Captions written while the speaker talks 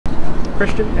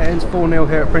Christian, it ends 4-0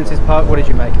 here at Prince's Park. What did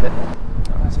you make of it?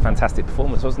 It's a fantastic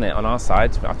performance, wasn't it, on our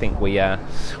side? I think we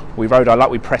rode our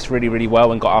luck, we pressed really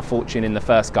well and got our fortune in the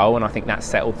first goal, and I think that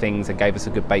settled things and gave us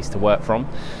a good base to work from.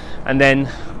 And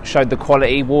then showed the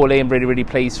quality. Jolley, I'm really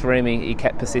pleased for him. He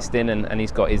kept persisting and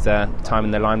he's got his time in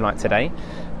the limelight today.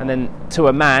 And then to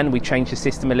a man, we changed the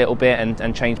system a little bit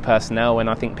and changed personnel, and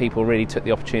I think people really took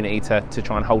the opportunity to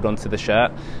try and hold on to the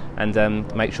shirt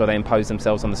and make sure they impose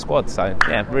themselves on the squad. So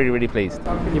yeah, really pleased.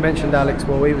 You mentioned Alex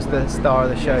Wall. He was the star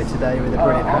of the show today with a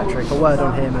brilliant hat-trick. A word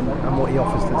on him and what he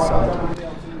offers to the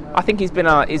side. I think he's been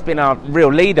our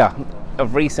real leader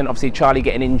of recent. Obviously Charlie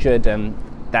getting injured,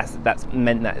 that's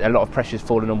meant that a lot of pressure's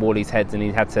fallen on Walley's head, and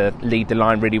he had to lead the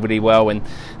line really well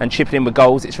and chipping in with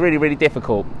goals. It's really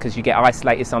difficult because you get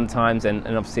isolated sometimes, and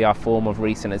obviously our form of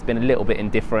recent has been a little bit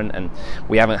indifferent and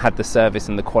we haven't had the service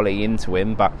and the quality into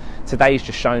him. But today's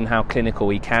just shown how clinical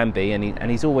he can be,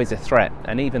 and he's always a threat.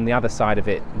 And even the other side of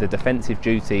it, the defensive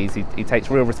duties, he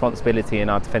takes real responsibility in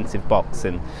our defensive box,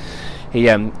 and he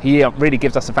really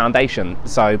gives us a foundation.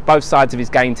 So both sides of his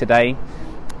game today,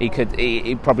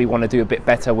 he'd probably want to do a bit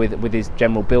better with his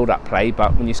general build-up play,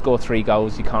 but when you score 3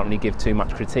 goals you can't really give too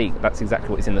much critique. That's exactly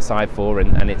what he's in the side for,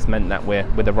 and it's meant that we're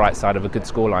the right side of a good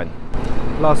scoreline.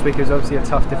 Last week it was obviously a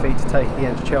tough defeat to take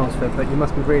against Chelmsford, but you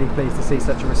must be really pleased to see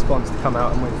such a response to come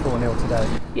out and win 4-0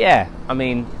 today. Yeah, I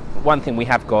mean, one thing we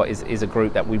have got is a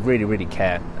group that we really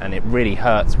care, and it really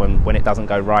hurts when it doesn't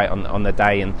go right on the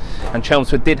day, and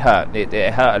Chelmsford did hurt.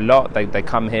 It hurt a lot. They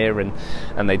come here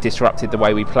and they disrupted the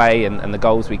way we play, and the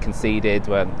goals we conceded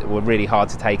were really hard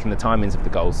to take in the timings of the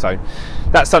goals. So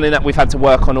that's something that we've had to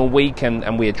work on all week,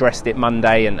 and we addressed it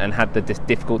Monday and had the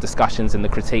difficult discussions and the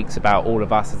critiques about all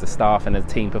of us as a staff and a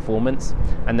team performance,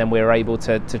 and then we were able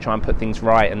to try and put things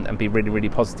right and be really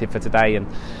positive for today.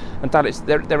 And Dulwich,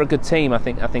 they're a good team. I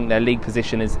think their league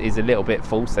position is a little bit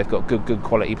false. They've got good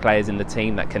quality players in the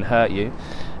team that can hurt you,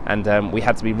 and we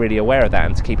had to be really aware of that,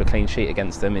 and to keep a clean sheet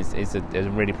against them is a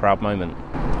really proud moment.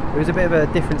 It was a bit of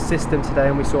a different system today,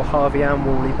 and we saw Harvey and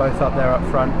Walley both up there up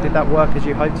front. Did that work as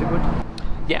you hoped it would?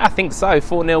 Yeah, I think so.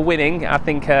 4-0 winning, I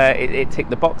think it ticked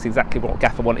the box, exactly what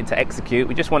Gaffer wanted to execute.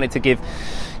 We just wanted to give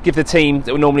the team,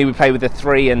 normally we play with a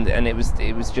 3, and it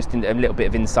was just a little bit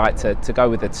of insight to go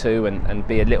with a 2 and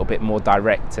be a little bit more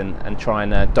direct and try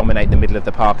and dominate the middle of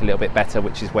the park a little bit better,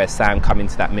 which is where Sam come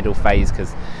into that middle phase,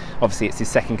 because obviously it's his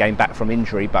second game back from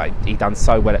injury, but he done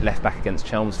so well at left back against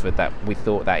Chelmsford that we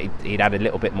thought that he'd add a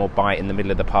little bit more bite in the middle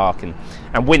of the park.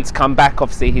 And Wint's come back.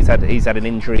 Obviously he's had an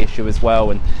injury issue as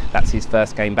well, and that's his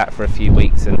first game back for a few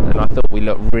weeks, and I thought we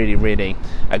looked really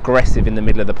aggressive in the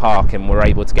middle of the park, and were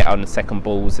able to get on the second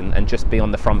balls and just be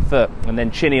on the front foot. And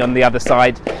then Chinny on the other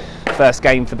side, first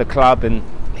game for the club, and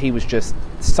he was just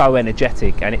so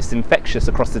energetic, and it's infectious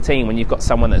across the team when you've got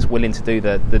someone that's willing to do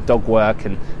the dog work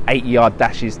and 80-yard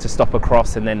dashes to stop a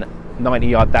cross and then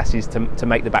 90-yard dashes to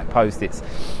make the back post. It's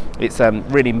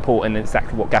really important, and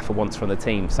exactly what Gaffer wants from the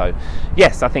team. So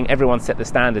yes, I think everyone set the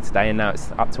standard today, and now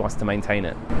it's up to us to maintain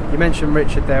it. You mentioned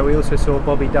Richard there. We also saw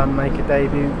Bobby Dunn make a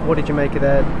debut. What did you make of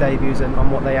their debuts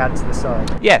and what they add to the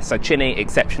side? Yeah, so Chinny,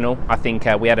 exceptional. I think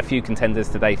we had a few contenders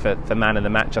today for man of the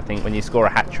match. I think when you score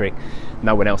a hat-trick,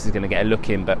 no one else is going to get a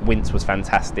look in, but Wintz was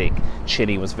fantastic.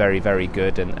 Chinny was very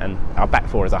good, and our back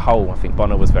four as a whole, I think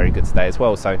Bonner was very good today as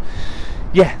well. So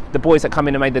yeah, the boys that come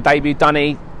in and made the debut,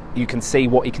 Dunny, you can see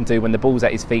what he can do when the ball's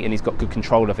at his feet and he's got good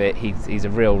control of it. He's a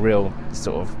real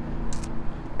sort of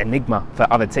enigma for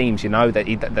other teams, you know,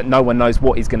 that no one knows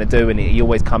what he's going to do, and he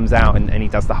always comes out and he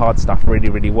does the hard stuff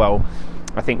really well.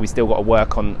 I think we still got to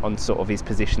work on sort of his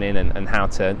positioning and how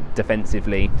to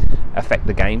defensively affect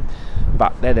the game,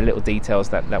 but they're the little details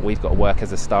that we've got to work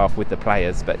as a staff with the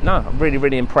players. But no, I'm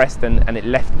really impressed, and it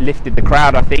lifted the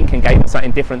crowd, I think, and gave them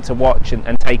something different to watch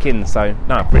and take in. So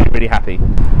no, really happy.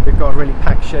 We've got a really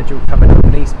packed schedule coming up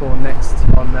in Eastbourne next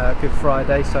on Good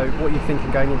Friday, so what are you thinking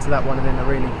going into that one and then a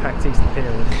really packed Easter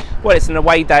period? Well, it's an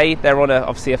away day. They're on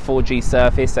obviously a 4G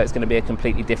surface, so it's going to be a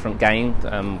completely different game.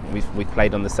 We've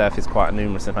played on the surface quite a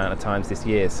numerous amount of times this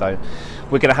year, so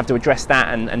we're going to have to address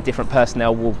that, and different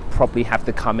personnel will probably have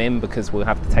to come in, because we'll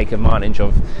have to take advantage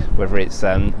of whether it's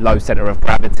low centre of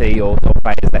gravity or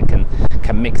players that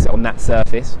can mix it on that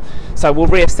surface. So we'll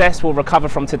reassess, we'll recover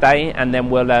from today, and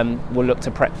then we'll look to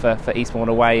prep for Eastbourne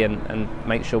away and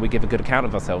make sure we give a good account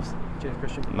of ourselves. Cheers,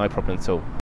 Christian. No problem at all.